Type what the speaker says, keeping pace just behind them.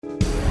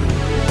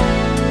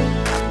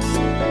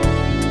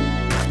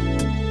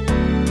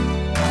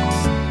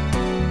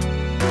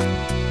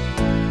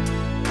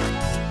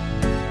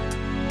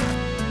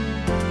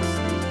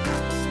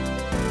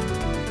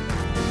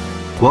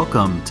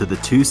Welcome to the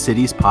Two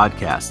Cities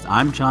Podcast.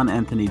 I'm John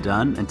Anthony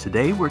Dunn, and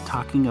today we're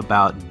talking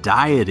about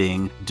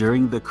dieting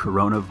during the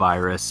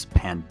coronavirus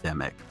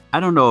pandemic. I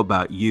don't know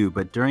about you,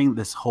 but during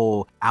this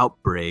whole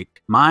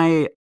outbreak,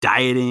 my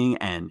dieting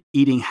and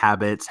eating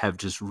habits have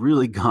just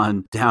really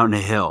gone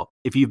downhill.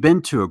 If you've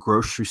been to a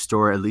grocery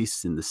store, at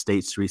least in the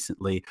States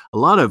recently, a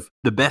lot of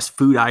the best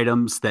food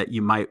items that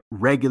you might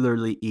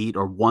regularly eat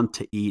or want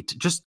to eat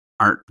just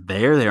aren't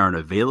there. They aren't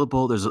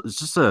available. It's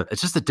just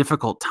a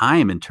difficult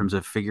time in terms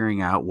of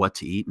figuring out what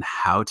to eat and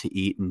how to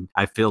eat. And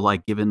I feel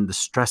like given the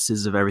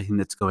stresses of everything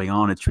that's going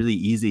on, it's really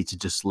easy to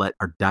just let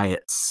our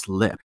diet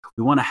slip.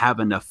 We want to have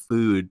enough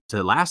food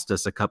to last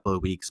us a couple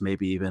of weeks,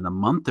 maybe even a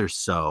month or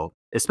so,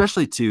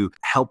 especially to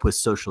help with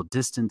social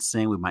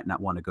distancing. We might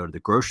not want to go to the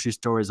grocery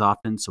store as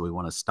often, so we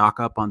want to stock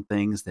up on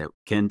things that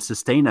can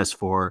sustain us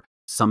for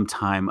some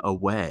time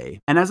away.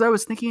 And as I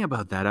was thinking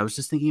about that, I was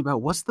just thinking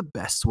about what's the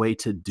best way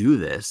to do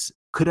this?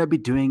 Could I be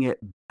doing it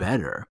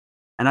better?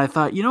 And I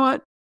thought, you know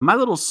what? My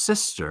little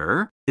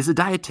sister is a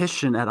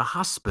dietitian at a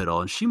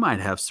hospital, and she might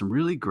have some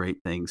really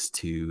great things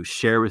to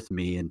share with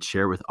me and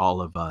share with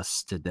all of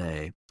us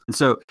today. And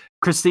so,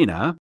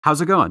 Christina, how's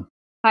it going?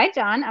 Hi,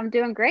 John. I'm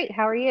doing great.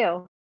 How are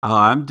you? Oh,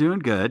 I'm doing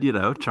good,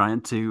 trying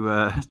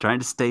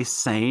to stay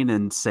sane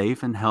and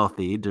safe and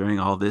healthy during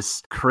all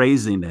this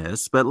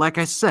craziness. But like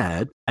I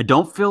said, I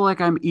don't feel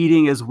like I'm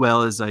eating as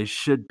well as I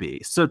should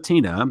be. So,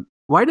 Tina,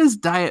 why does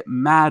diet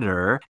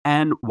matter,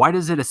 and why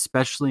does it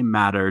especially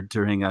matter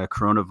during a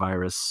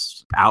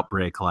coronavirus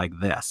outbreak like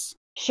this?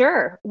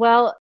 Sure.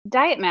 Well,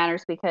 diet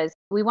matters because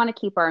we want to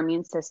keep our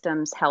immune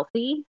systems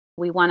healthy.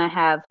 We want to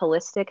have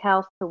holistic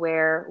health to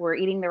where we're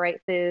eating the right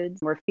foods,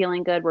 we're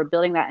feeling good, we're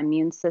building that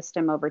immune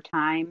system over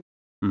time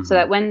so Hmm.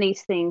 that when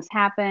these things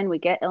happen, we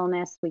get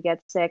illness, we get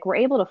sick, we're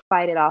able to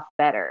fight it off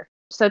better.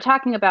 So,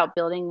 talking about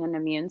building an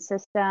immune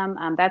system,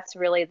 that's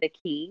really the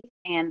key.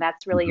 And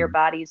that's really your Hmm.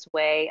 body's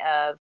way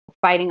of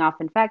fighting off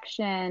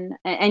infection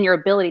and your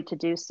ability to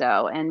do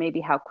so, and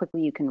maybe how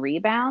quickly you can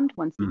rebound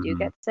once you do Hmm.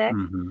 get sick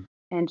Hmm.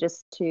 and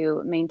just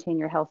to maintain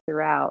your health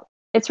throughout.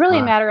 It's really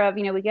a Right. matter of,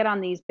 we get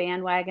on these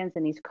bandwagons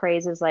and these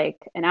crazes, like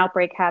an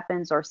outbreak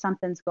happens or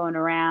something's going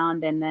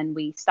around, and then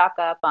we stock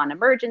up on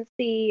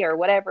emergency or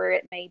whatever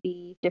it may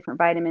be, different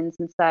vitamins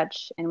and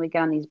such, and we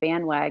get on these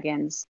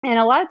bandwagons. And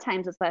a lot of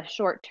times it's that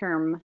short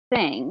term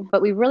thing,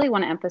 but we really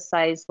want to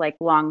emphasize like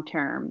long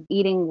term,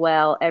 eating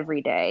well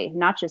every day,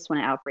 not just when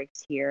an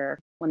outbreak's here,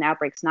 when the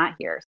outbreak's not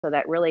here, so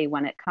that really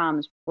when it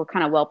comes, we're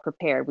kind of well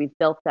prepared. We've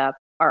built up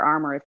our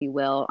armor, if you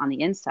will, on the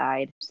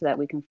inside so that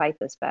we can fight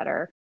this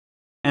better.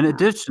 And Um,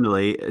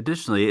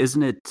 additionally,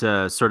 isn't it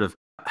sort of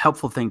a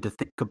helpful thing to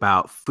think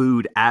about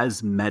food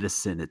as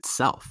medicine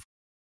itself?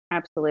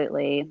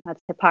 Absolutely.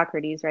 That's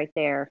Hippocrates right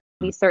there.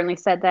 He certainly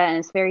said that, and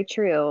it's very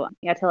true.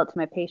 Yeah, I tell it to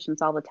my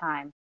patients all the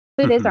time.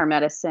 Food is our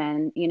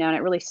medicine, and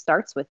it really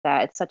starts with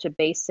that. It's such a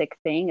basic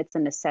thing, it's a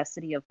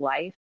necessity of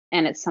life,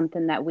 and it's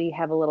something that we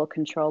have a little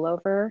control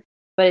over,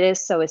 but it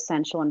is so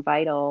essential and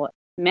vital.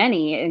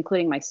 Many,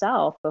 including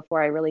myself,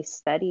 before I really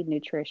studied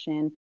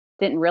nutrition,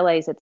 didn't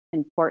realize its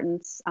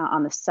importance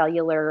on the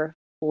cellular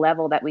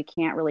level that we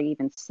can't really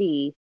even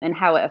see, and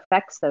how it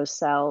affects those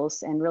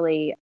cells and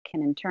really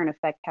can in turn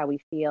affect how we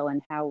feel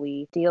and how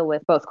we deal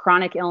with both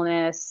chronic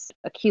illness,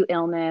 acute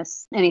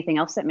illness, anything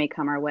else that may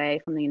come our way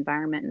from the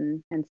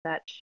environment and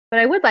such. But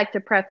I would like to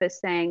preface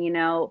saying,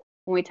 when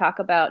we talk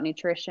about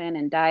nutrition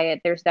and diet,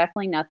 there's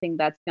definitely nothing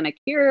that's going to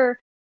cure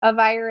a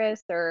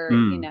virus or,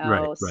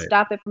 Right, right.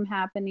 stop it from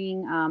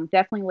happening.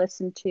 Definitely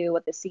listen to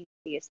what the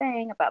CDC is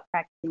saying about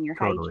practicing your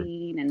Totally,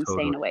 hygiene and totally.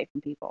 staying away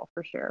from people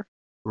for sure.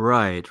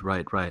 Right,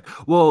 right, right.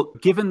 Well,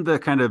 given the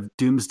kind of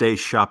doomsday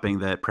shopping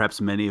that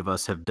perhaps many of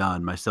us have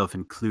done, myself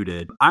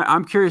included,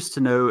 I'm curious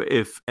to know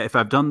if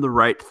I've done the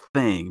right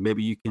thing.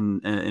 Maybe you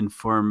can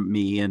inform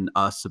me and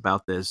us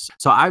about this.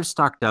 So I've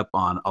stocked up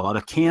on a lot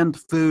of canned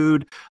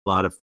food, a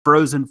lot of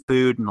frozen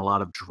food, and a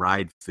lot of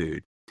dried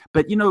food.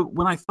 But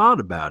when I thought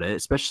about it,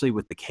 especially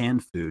with the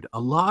canned food, a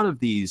lot of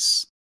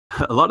these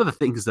a lot of the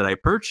things that I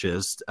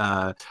purchased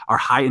are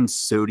high in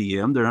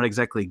sodium. They're not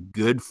exactly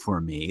good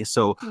for me.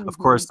 So, of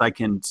Hmm. course, I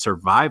can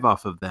survive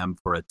off of them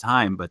for a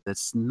time, but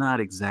that's not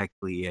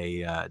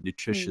exactly a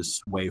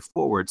nutritious way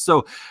forward.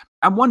 So,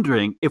 I'm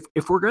wondering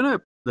if we're going to,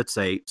 let's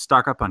say,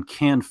 stock up on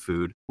canned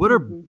food, what are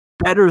Hmm.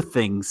 better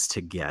things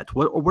to get?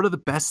 What are the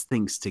best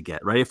things to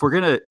get, right? If we're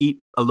going to eat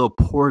a little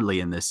poorly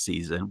in this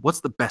season,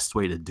 what's the best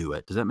way to do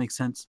it? Does that make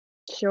sense?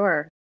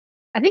 Sure.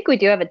 I think we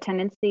do have a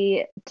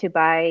tendency to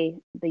buy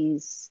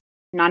these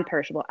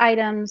non-perishable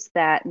items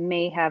that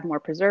may have more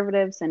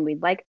preservatives than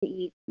we'd like to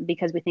eat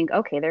because we think,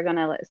 okay, they're going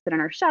to sit on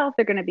our shelf,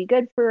 they're going to be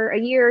good for a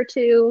year or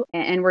two,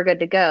 and we're good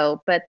to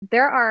go. But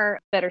there are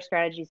better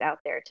strategies out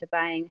there to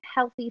buying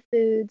healthy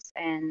foods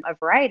and a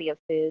variety of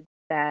foods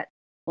that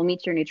will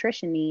meet your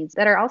nutrition needs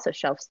that are also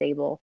shelf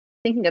stable.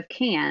 Thinking of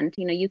canned,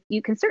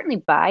 you can certainly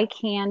buy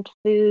canned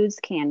foods,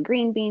 canned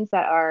green beans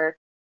that are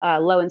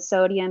low in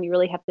sodium. You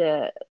really have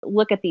to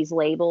look at these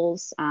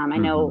labels. I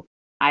Hmm. know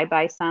I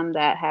buy some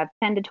that have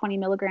 10 to 20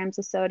 milligrams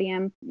of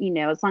sodium,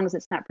 as long as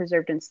it's not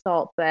preserved in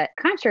salt. But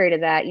contrary to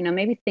that,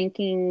 maybe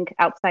thinking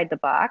outside the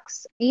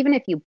box, even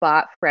if you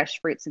bought fresh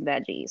fruits and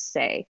veggies,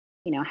 say,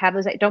 have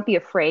those, don't be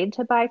afraid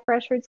to buy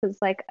fresh fruits because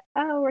like,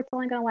 oh, it's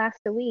only going to last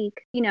a week.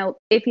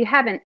 If you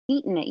haven't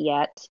eaten it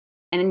yet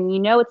and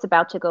it's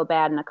about to go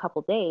bad in a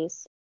couple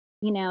days,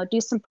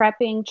 do some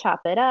prepping,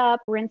 chop it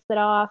up, rinse it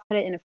off, put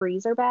it in a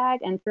freezer bag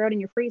and throw it in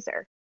your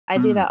freezer. I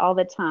do Mm, that all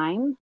the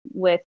time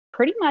with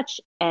pretty much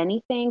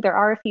anything. There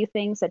are a few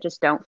things that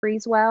just don't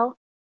freeze well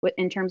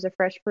in terms of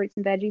fresh fruits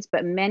and veggies,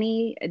 but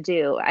many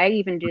do. I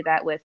even do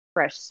that with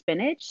fresh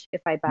spinach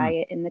if I buy mm,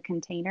 it in the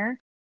container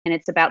and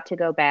it's about to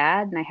go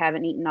bad and I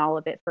haven't eaten all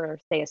of it for,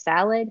 say, a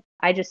salad.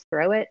 I just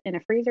throw it in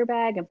a freezer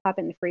bag and pop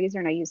it in the freezer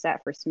and I use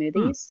that for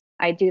mm. smoothies.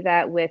 I do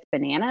that with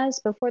bananas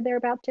before they're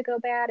about to go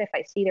bad. If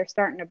I see they're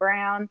starting to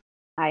brown,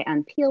 I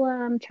unpeel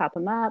them, chop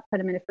them up, put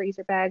them in a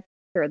freezer bag,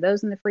 throw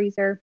those in the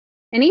freezer.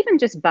 And even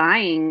just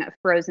buying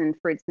frozen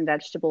fruits and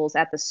vegetables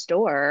at the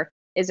store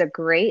is a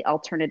great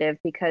alternative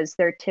because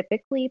they're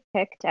typically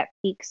picked at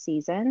peak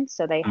season.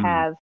 So they Mm,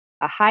 have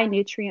a high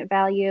nutrient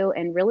value.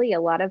 And really,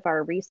 a lot of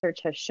our research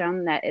has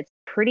shown that it's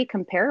pretty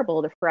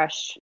comparable to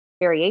fresh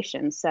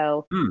variations.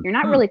 So mm, you're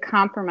not mm. really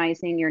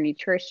compromising your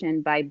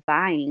nutrition by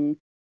buying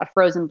a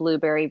frozen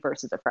blueberry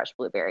versus a fresh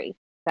blueberry. If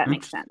that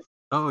makes Interest sense.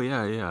 Oh,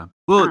 yeah, yeah.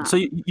 Well, so Um,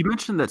 you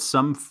mentioned that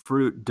some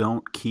fruit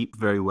don't keep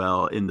very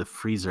well in the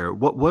freezer.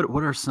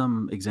 What are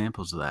some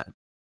examples of that?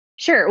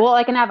 Sure. Well,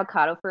 like an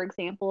avocado, for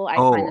example, I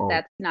Oh, find that oh,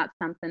 that's not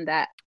something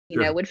that,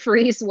 sure. would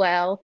freeze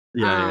well.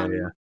 Yeah, yeah,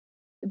 yeah.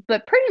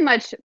 But pretty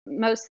much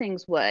most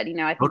things would.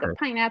 I think Okay. of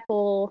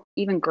pineapple,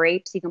 even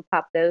grapes, you can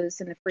pop those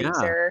in the Yeah,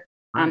 freezer.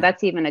 right.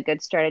 That's even a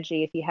good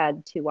strategy if you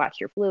had to watch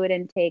your fluid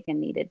intake and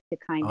needed to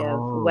kind of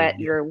Oh, wet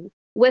yeah. your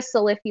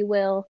whistle, if you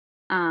will.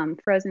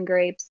 Frozen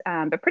grapes,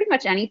 but pretty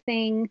much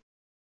anything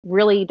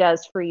really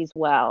does freeze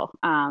well.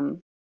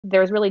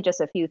 There's really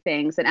just a few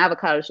things, and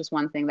avocado is just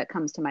one thing that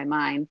comes to my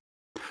mind.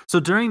 So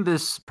during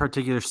this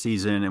particular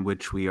season in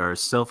which we are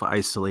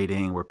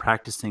self-isolating, we're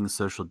practicing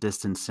social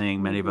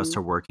distancing, many of us Hmm.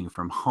 are working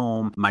from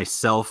home.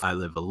 Myself, I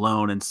live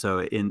alone. And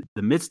so in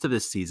the midst of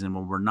this season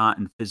when we're not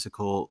in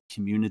physical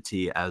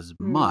community as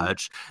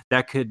much,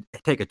 that could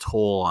take a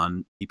toll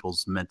on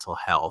people's mental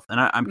health. And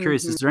I'm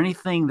curious, Mm-hmm. is there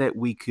anything that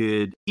we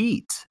could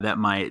eat that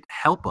might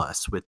help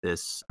us with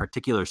this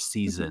particular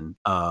season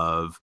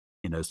of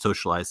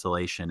social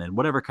isolation and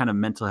whatever kind of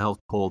mental health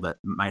pull that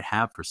might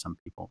have for some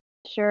people?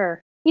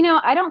 Sure.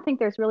 I don't think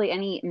there's really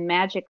any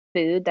magic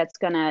food that's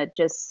going to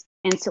just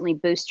instantly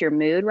boost your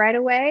mood right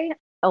away.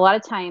 A lot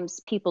of times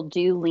people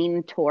do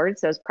lean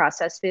towards those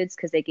processed foods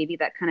because they give you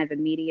that kind of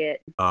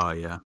Oh,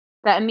 yeah.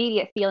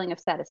 immediate feeling of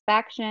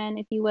satisfaction,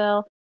 if you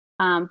will.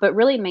 But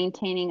really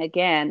maintaining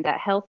again that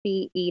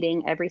healthy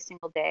eating every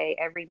single day,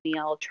 every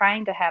meal,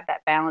 trying to have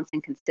that balance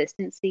and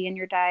consistency in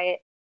your diet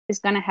is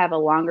going to have a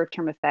longer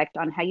term effect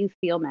on how you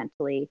feel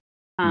mentally.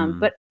 Mm,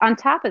 But on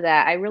top of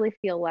that, I really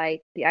feel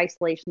like the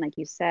isolation, like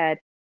you said,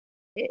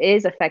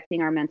 is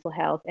affecting our mental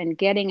health and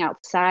getting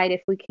outside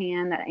if we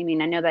can. I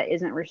mean, I know that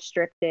isn't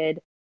restricted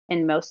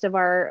in most of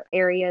our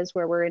areas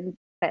where we're in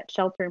that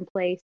shelter in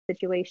place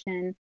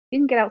situation. You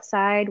can get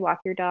outside, walk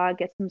your dog,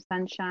 get some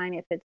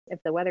sunshine if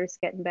the weather's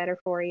getting better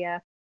for you.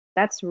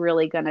 That's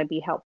really going to be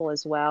helpful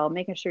as well.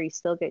 Making sure you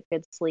still get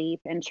good sleep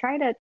and try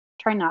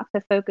not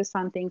to focus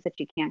on things that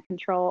you can't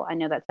control. I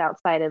know that's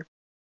outside of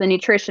the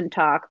nutrition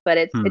talk, but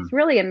it's mm,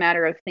 really a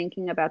matter of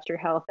thinking about your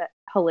health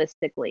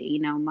holistically,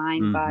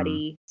 mind, mhm,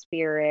 body,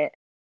 spirit,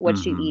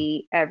 what you mhm,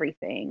 eat,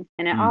 everything.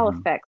 And it all mhm.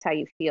 affects how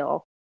you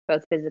feel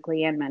both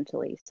physically and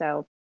mentally.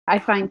 So I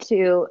find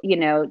too,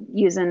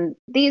 using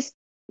these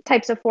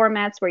types of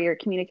formats where you're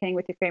communicating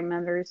with your family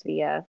members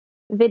via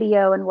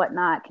video and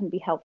whatnot can be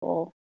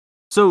helpful.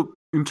 So,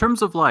 in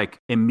terms of, like,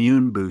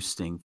 immune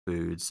boosting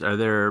foods, are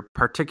there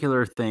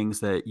particular things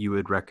that you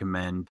would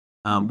recommend?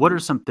 What Mhm. are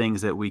some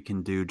things that we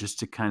can do just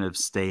to kind of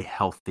stay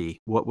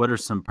healthy? What are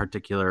some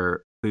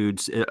particular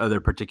foods? Are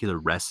there particular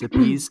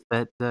recipes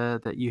that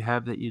you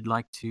have that you'd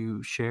like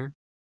to share?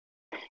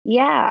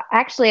 Yeah,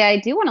 actually, I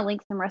do want to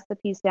link some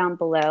recipes down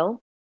below.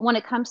 When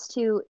it comes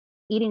to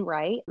eating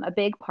right, a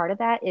big part of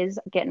that is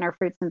getting our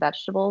fruits and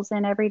vegetables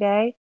in every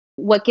day.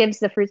 What gives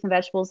the fruits and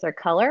vegetables their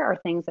color are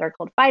things that are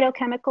called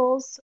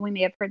phytochemicals. We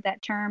may have heard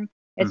that term.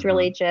 It's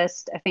really Mhm,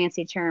 just a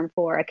fancy term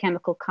for a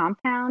chemical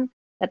compound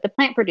that the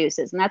plant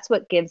produces, and that's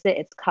what gives it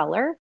its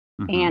color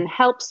mhm, and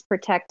helps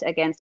protect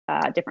against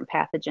different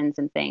pathogens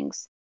and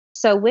things.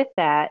 So, with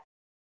that,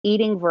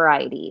 eating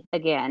variety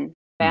again,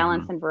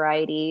 balance mhm, and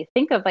variety.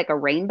 Think of like a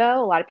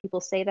rainbow. A lot of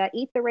people say that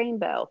eat the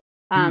rainbow.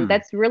 mm,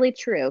 That's really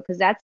true because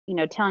that's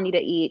telling you to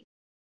eat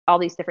all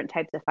these different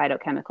types of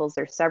phytochemicals.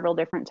 There's several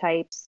different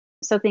types.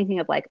 So thinking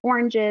of like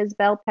oranges,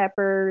 bell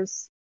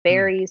peppers, mm,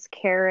 berries,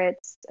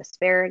 carrots,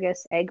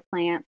 asparagus,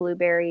 eggplant,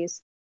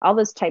 blueberries, all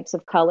those types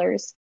of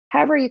colors.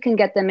 However, you can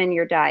get them in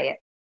your diet.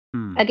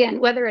 mm, Again,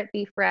 whether it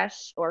be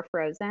fresh or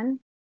frozen,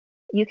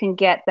 you can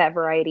get that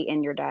variety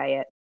in your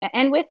diet.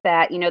 And with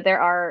that,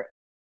 there are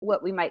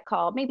what we might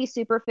call maybe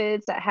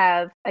superfoods that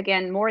have,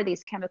 again, more of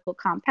these chemical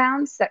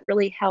compounds that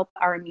really help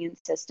our immune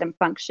system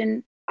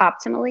function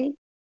optimally.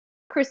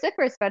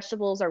 Cruciferous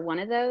vegetables are one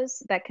of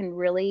those that can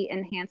really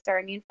enhance our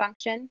immune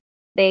function.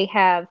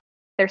 They're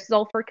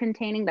sulfur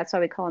containing, that's why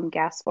we call them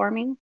gas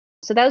forming.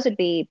 So those would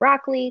be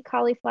broccoli,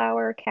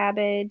 cauliflower,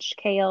 cabbage,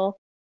 kale,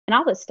 and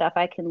all this stuff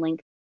I can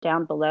link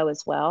down below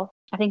as well.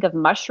 I think of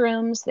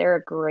mushrooms, they're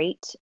a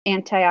great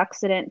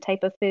antioxidant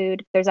type of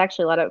food. There's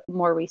actually a lot of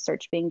more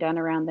research being done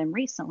around them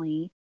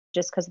recently,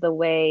 just because of the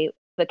way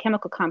the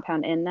chemical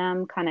compound in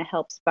them kind of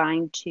helps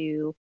bind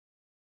to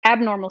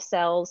abnormal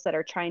cells that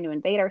are trying to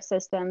invade our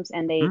systems,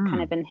 and they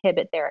kind of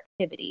inhibit their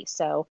activity.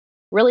 So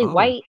really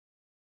white,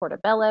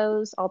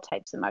 portobellos, all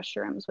types of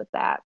mushrooms with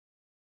that.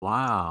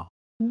 Wow.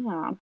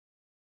 Yeah.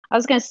 I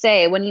was going to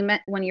say, when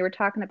you were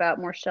talking about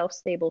more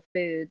shelf-stable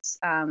foods,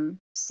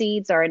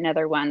 seeds are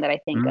another one that I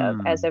think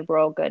of as a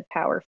real good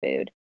power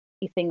food.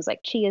 Things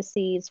like chia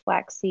seeds,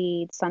 flax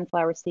seeds,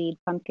 sunflower seed,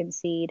 pumpkin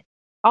seed,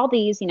 all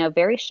these,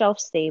 very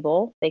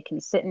shelf-stable. They can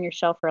sit in your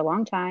shelf for a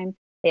long time.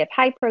 They have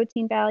high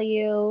protein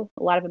value,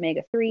 a lot of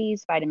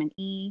omega-3s, vitamin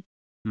E,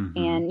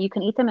 and you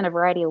can eat them in a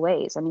variety of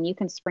ways. I mean, you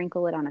can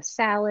sprinkle it on a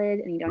salad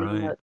and you don't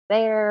even know it's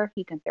there.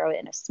 You can throw it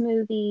in a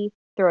smoothie,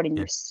 throw it in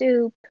your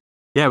soup.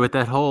 Yeah, with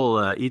that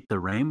whole eat the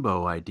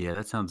rainbow idea,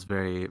 that sounds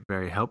very,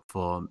 very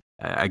helpful.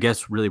 I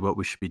guess really what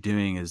we should be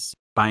doing is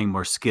buying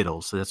more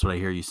Skittles. So that's what I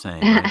hear you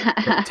saying,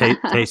 right?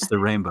 Taste the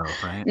rainbow,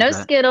 right? No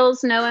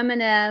Skittles, no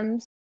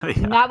M&Ms.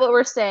 Yeah. Not what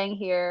we're saying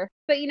here.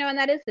 But, and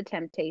that is the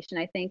temptation.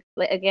 I think,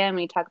 again,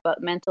 when you talk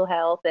about mental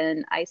health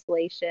and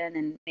isolation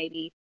and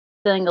maybe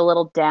feeling a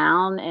little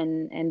down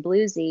and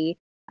bluesy,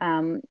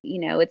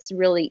 it's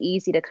really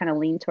easy to kind of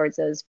lean towards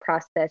those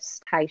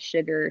processed high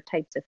sugar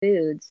types of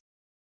foods.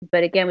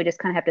 But again, we just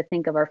kind of have to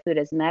think of our food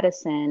as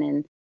medicine,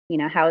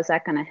 and, how is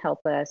that going to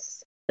help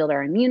us build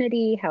our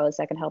immunity? How is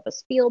that going to help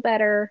us feel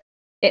better?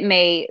 It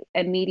may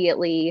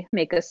immediately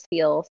make us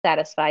feel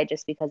satisfied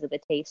just because of the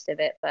taste of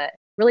it, but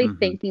really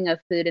thinking of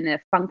food in a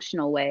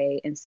functional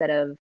way instead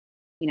of,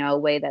 a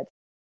way that's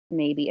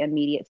maybe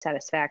immediate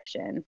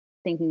satisfaction,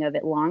 thinking of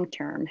it long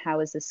term. How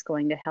is this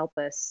going to help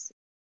us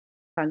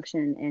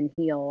function and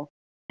heal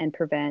and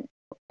prevent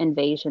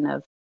invasion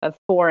of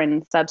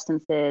foreign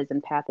substances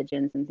and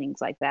pathogens and things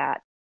like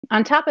that?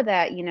 On top of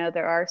that,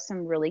 there are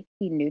some really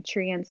key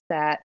nutrients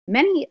that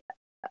many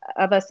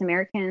of us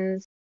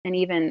Americans and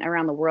even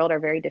around the world are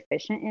very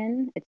deficient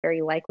in. It's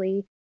very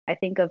likely. I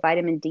think of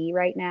vitamin D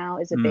right now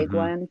is a big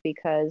one,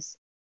 because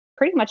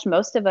pretty much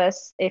most of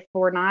us, if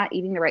we're not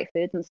eating the right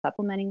foods and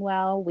supplementing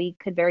well, we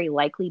could very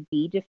likely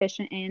be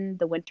deficient in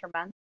the winter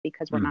months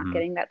because we're not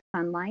getting that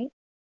sunlight.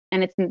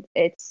 And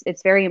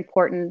it's very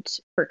important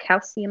for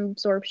calcium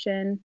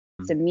absorption.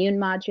 It's immune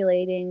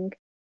modulating.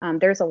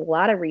 There's a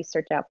lot of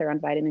research out there on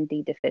vitamin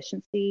D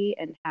deficiency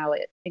and how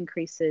it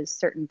increases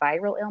certain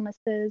viral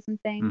illnesses and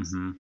things.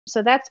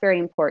 So that's very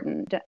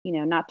important,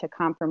 not to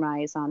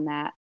compromise on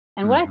that.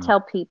 And what I tell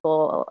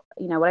people,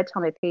 what I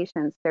tell my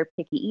patients, they're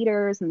picky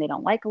eaters and they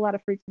don't like a lot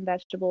of fruits and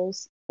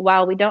vegetables.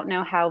 While we don't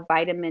know how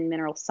vitamin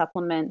mineral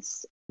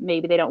supplements,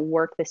 maybe they don't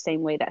work the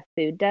same way that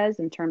food does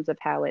in terms of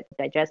how it's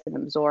digested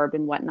and absorbed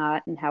and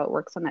whatnot, and how it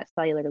works on that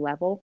cellular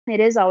level. It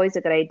is always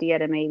a good idea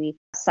to maybe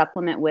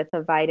supplement with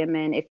a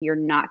vitamin if you're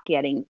not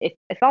getting, if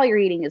all you're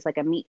eating is like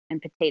a meat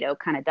and potato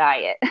kind of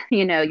diet,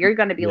 you're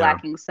going to be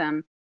lacking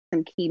some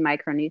key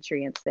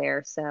micronutrients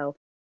there. So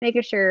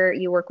making sure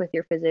you work with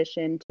your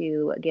physician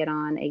to get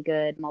on a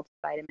good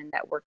multivitamin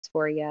that works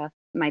for you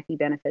might be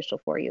beneficial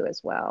for you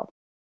as well.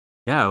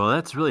 Yeah, well,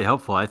 that's really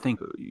helpful. I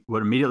think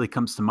what immediately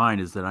comes to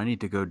mind is that I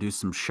need to go do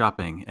some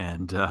shopping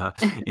and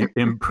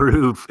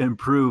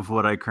improve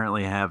what I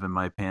currently have in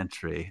my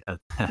pantry at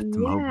the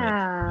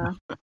moment.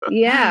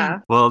 Yeah.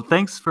 Well,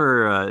 thanks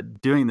for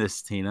doing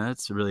this, Tina.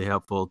 It's really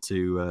helpful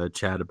to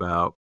chat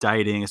about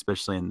dieting,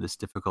 especially in this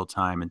difficult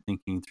time, and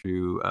thinking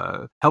through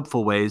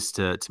helpful ways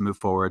to move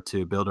forward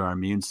to build our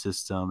immune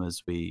system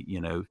as we,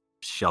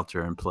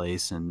 shelter in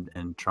place and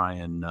try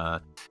and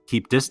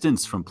keep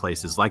distance from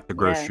places like the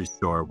grocery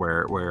store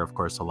where of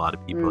course a lot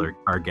of people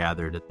are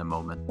gathered at the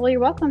moment. Well, you're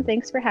welcome.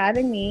 Thanks for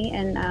having me.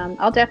 And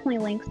I'll definitely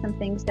link some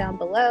things down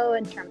below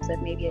in terms of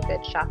maybe a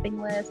good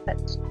shopping list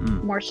that's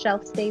more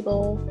shelf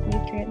stable,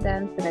 nutrient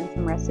dense, and then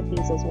some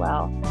recipes as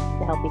well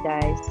to help you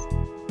guys.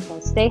 So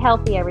stay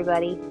healthy,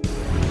 everybody.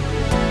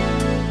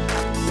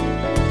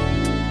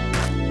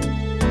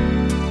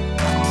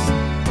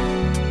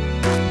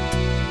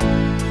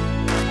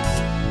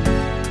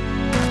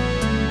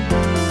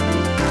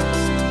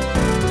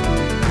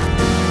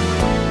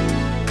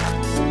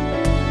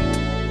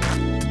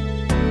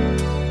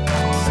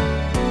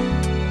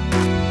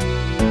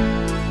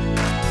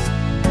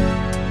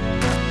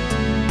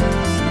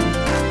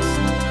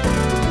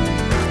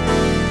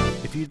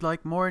 If you'd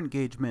like more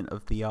engagement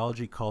of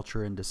theology,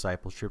 culture, and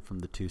discipleship from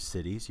the Two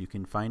Cities, you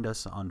can find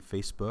us on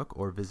Facebook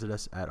or visit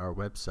us at our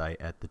website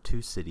at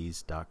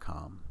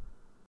thetwocities.com.